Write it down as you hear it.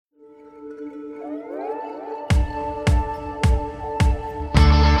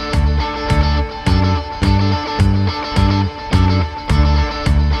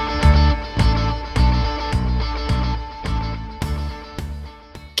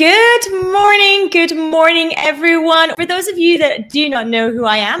Good morning, everyone. For those of you that do not know who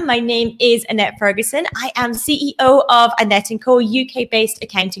I am, my name is Annette Ferguson. I am CEO of Annette & Co, UK-based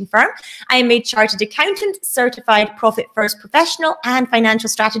accounting firm. I am a chartered accountant, certified Profit First professional and financial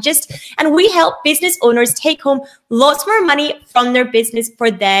strategist, and we help business owners take home lots more money from their business for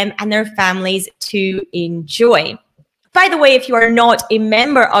them and their families to enjoy. By the way, if you are not a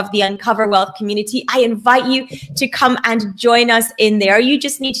member of the Uncover Wealth community, I invite you to come and join us in there. You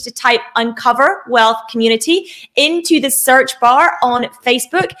just need to type Uncover Wealth Community into the search bar on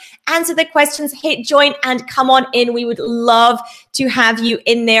Facebook, answer the questions, hit join, and come on in. We would love to have you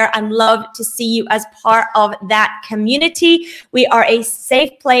in there and love to see you as part of that community. We are a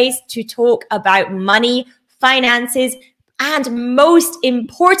safe place to talk about money, finances, and most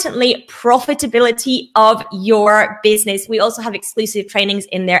importantly, profitability of your business. We also have exclusive trainings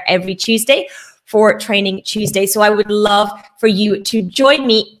in there every Tuesday for Training Tuesday. So I would love for you to join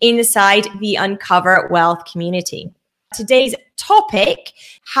me inside the Uncover Wealth community. Today's topic,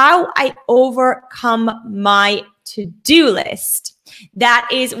 how I overcome my to-do list. That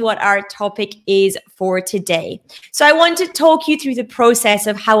is what our topic is for today. So I want to talk you through the process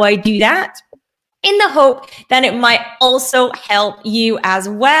of how I do that, in the hope that it might also help you as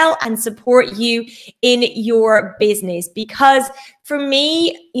well and support you in your business. Because for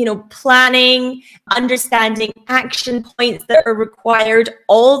me, planning, understanding action points that are required,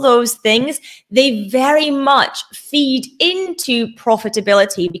 all those things, they very much feed into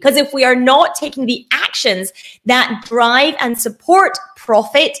profitability. Because if we are not taking the actions that drive and support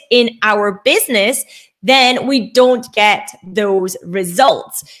profit in our business, then we don't get those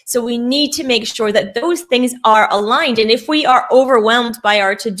results. So we need to make sure that those things are aligned. And if we are overwhelmed by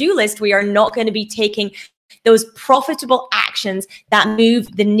our to-do list, we are not going to be taking those profitable actions that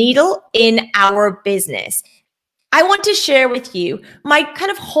move the needle in our business. I want to share with you my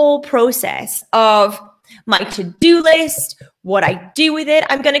kind of whole process of my to-do list, what I do with it.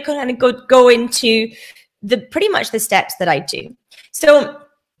 I'm going to kind of go into pretty much the steps that I do. So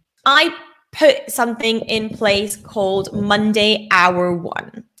I put something in place called Monday Hour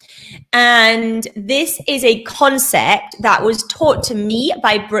One. And this is a concept that was taught to me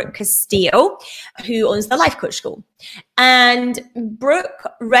by Brooke Castillo, who owns the Life Coach School. And Brooke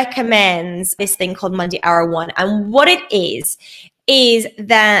recommends this thing called Monday Hour One. And what it is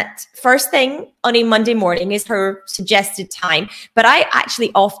that first thing on a Monday morning is her suggested time, but I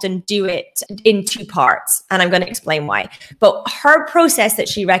actually often do it in two parts, and I'm going to explain why. But her process that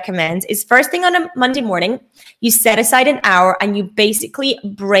she recommends is first thing on a Monday morning, you set aside an hour and you basically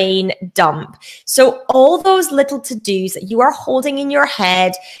brain dump. So all those little to-dos that you are holding in your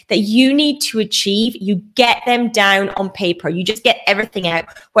head that you need to achieve, you get them down on paper. You just get everything out,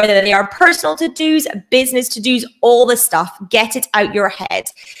 whether they are personal to-dos, business to-dos, all the stuff, get it out your head.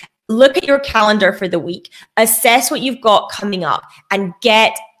 Look at your calendar for the week, assess what you've got coming up, and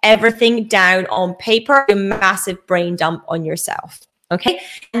get everything down on paper, a massive brain dump on yourself. Okay.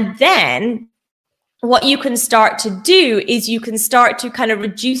 And then what you can start to do is you can start to kind of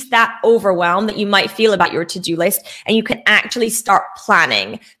reduce that overwhelm that you might feel about your to-do list, and you can actually start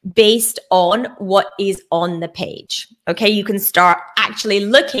planning based on what is on the page. Okay. You can start actually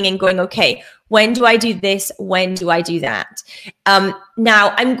looking and going, okay, when do I do this? When do I do that?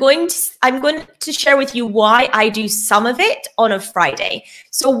 Now I'm going to share with you why I do some of it on a Friday.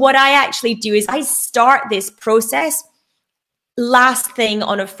 So what I actually do is I start this process last thing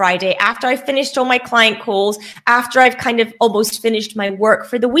on a Friday, after I've finished all my client calls, after I've kind of almost finished my work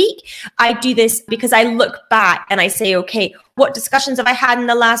for the week. I do this because I look back and I say, okay, what discussions have I had in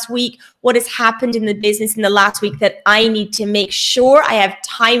the last week? What has happened in the business in the last week that I need to make sure I have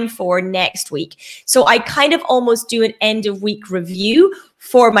time for next week? So I kind of almost do an end of week review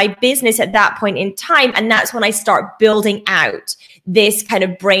for my business at that point in time. And that's when I start building out this kind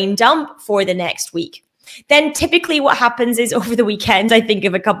of brain dump for the next week. Then typically what happens is over the weekend, I think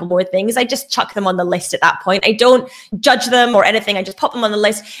of a couple more things. I just chuck them on the list at that point. I don't judge them or anything. I just pop them on the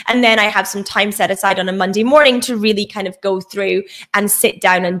list. And then I have some time set aside on a Monday morning to really kind of go through and sit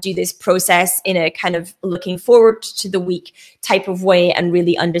down and do this process in a kind of looking forward to the week type of way and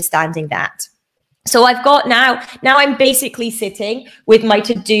really understanding that. So I've got now I'm basically sitting with my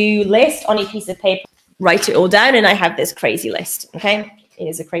to-do list on a piece of paper, write it all down, and I have this crazy list. Okay. It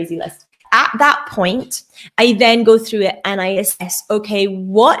is a crazy list. At that point, I then go through it and I assess, okay,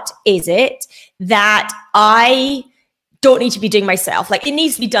 what is it that I don't need to be doing myself? Like, it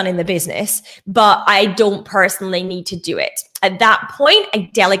needs to be done in the business, but I don't personally need to do it. At that point, I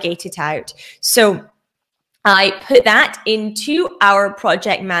delegate it out. So I put that into our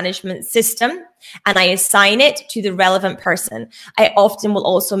project management system. and I assign it to the relevant person. I often will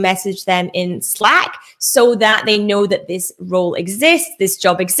also message them in Slack so that they know that this role exists, this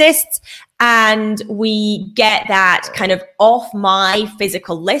job exists, and we get that kind of off my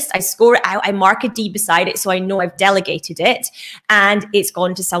physical list. I score it out, I mark a D beside it so I know I've delegated it and it's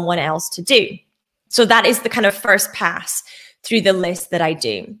gone to someone else to do. So that is the kind of first pass through the list that I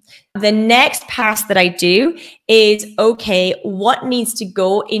do. The next pass that I do is, okay, what needs to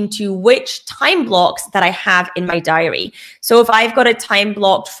go into which time blocks that I have in my diary? So if I've got a time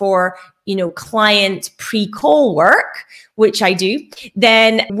blocked for, client pre-call work, which I do,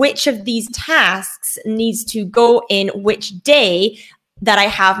 then which of these tasks needs to go in which day that I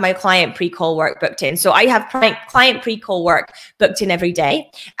have my client pre-call work booked in. So I have client pre-call work booked in every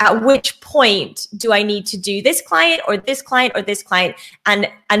day. At which point do I need to do this client or this client or this client, and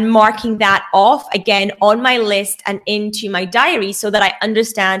marking that off again on my list and into my diary so that I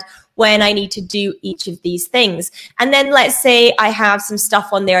understand when I need to do each of these things. And then let's say I have some stuff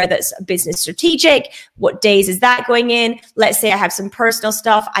on there that's business strategic. What days is that going in? Let's say I have some personal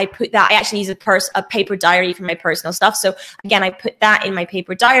stuff. I actually use a paper diary for my personal stuff. So again, I put that in my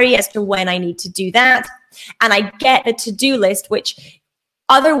paper diary as to when I need to do that. And I get a to-do list, which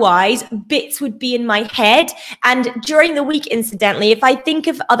otherwise, bits would be in my head. And during the week, incidentally, if I think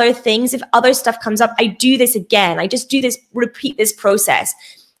of other things, if other stuff comes up, I do this again. I just do this, repeat this process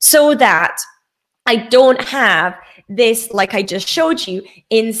so that I don't have this, like I just showed you,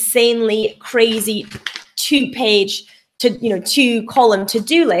 insanely crazy two column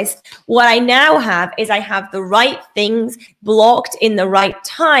to-do list. What I now have is I have the right things blocked in the right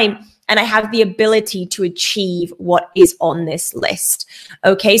time, and I have the ability to achieve what is on this list.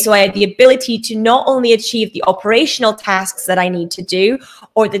 Okay, so I have the ability to not only achieve the operational tasks that I need to do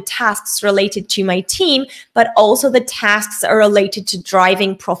or the tasks related to my team, but also the tasks that are related to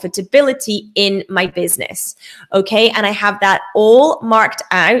driving profitability in my business. Okay, and I have that all marked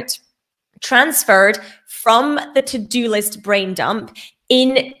out, transferred from the to-do list brain dump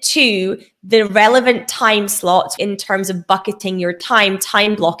into the relevant time slots in terms of bucketing your time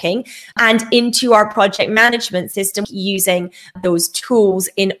blocking, and into our project management system using those tools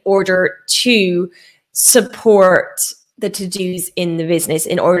in order to support the to-dos in the business,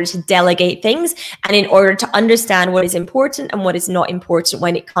 in order to delegate things and in order to understand what is important and what is not important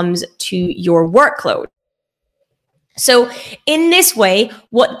when it comes to your workload. So in this way,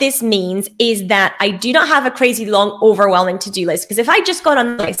 what this means is that I do not have a crazy long, overwhelming to-do list. Because if I just got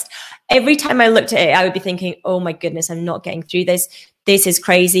on the list, every time I looked at it, I would be thinking, oh my goodness, I'm not getting through this. This is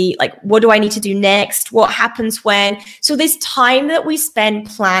crazy. Like, what do I need to do next? What happens when? So this time that we spend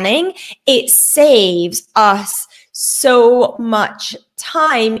planning, it saves us so much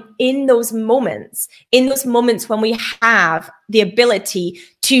time in those moments when we have the ability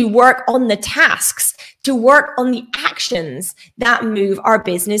to work on the tasks, to work on the actions that move our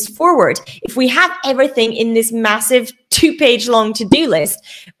business forward. If we have everything in this massive 2-page long to-do list,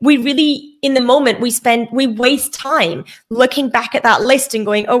 we really, in the moment, we waste time looking back at that list and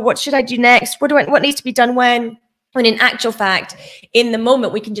going, oh, what should I do next? What needs to be done when? When in actual fact, in the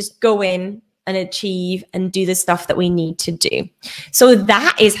moment, we can just go in and achieve and do the stuff that we need to do. So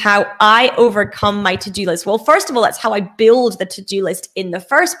that is how I overcome my to-do list. Well, first of all, that's how I build the to-do list in the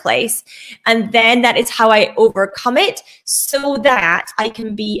first place. And then that is how I overcome it so that I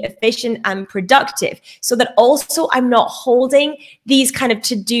can be efficient and productive. So that also I'm not holding these kind of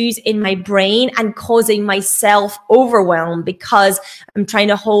to-dos in my brain and causing myself overwhelm because I'm trying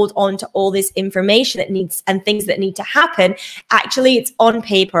to hold on to all this information that needs and things that need to happen. Actually, it's on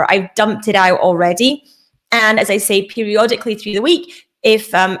paper. I've dumped it out already. And as I say, periodically through the week,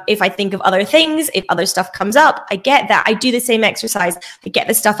 if I think of other things, if other stuff comes up, I get that. I do the same exercise. I get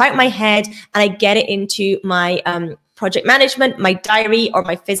the stuff out of my head and I get it into my project management, my diary, or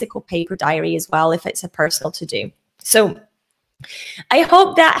my physical paper diary as well, if it's a personal to do. So I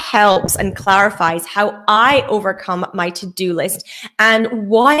hope that helps and clarifies how I overcome my to-do list and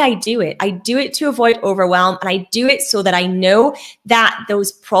why I do it. I do it to avoid overwhelm, and I do it so that I know that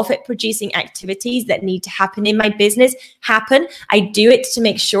those profit-producing activities that need to happen in my business happen. I do it to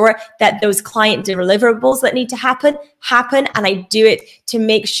make sure that those client deliverables that need to happen, and I do it to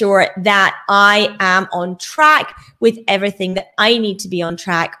make sure that I am on track with everything that I need to be on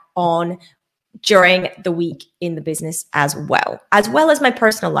track on during the week in the business as well as my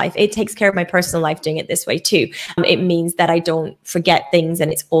personal life. It takes care of my personal life doing it this way too. It means that I don't forget things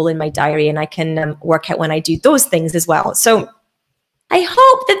and it's all in my diary and I can work out when I do those things as well. So I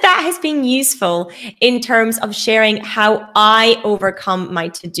hope that that has been useful in terms of sharing how I overcome my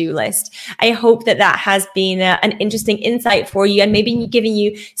to-do list. I hope that that has been an interesting insight for you and maybe giving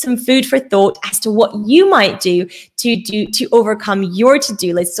you some food for thought as to what you might do to overcome your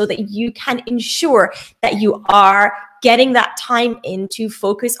to-do list so that you can ensure that you are getting that time in to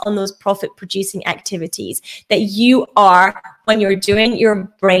focus on those profit producing activities, that you are, when you're doing your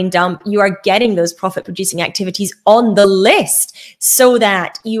brain dump, you are getting those profit producing activities on the list so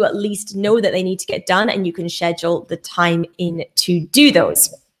that you at least know that they need to get done and you can schedule the time in to do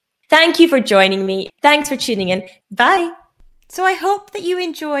those. Thank you for joining me. Thanks for tuning in. Bye. So I hope that you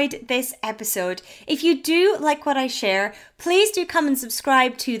enjoyed this episode. If you do like what I share, please do come and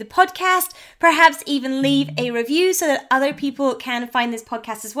subscribe to the podcast, perhaps even leave a review so that other people can find this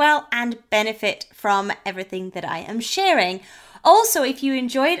podcast as well and benefit from everything that I am sharing. Also, if you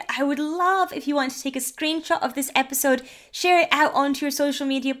enjoyed, I would love if you want to take a screenshot of this episode, share it out onto your social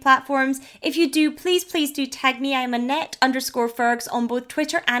media platforms. If you do, please do tag me. I'm Annette_Fergs on both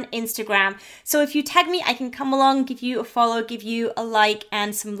Twitter and Instagram. So if you tag me, I can come along, give you a follow, give you a like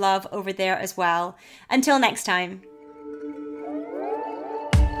and some love over there as well. Until next time.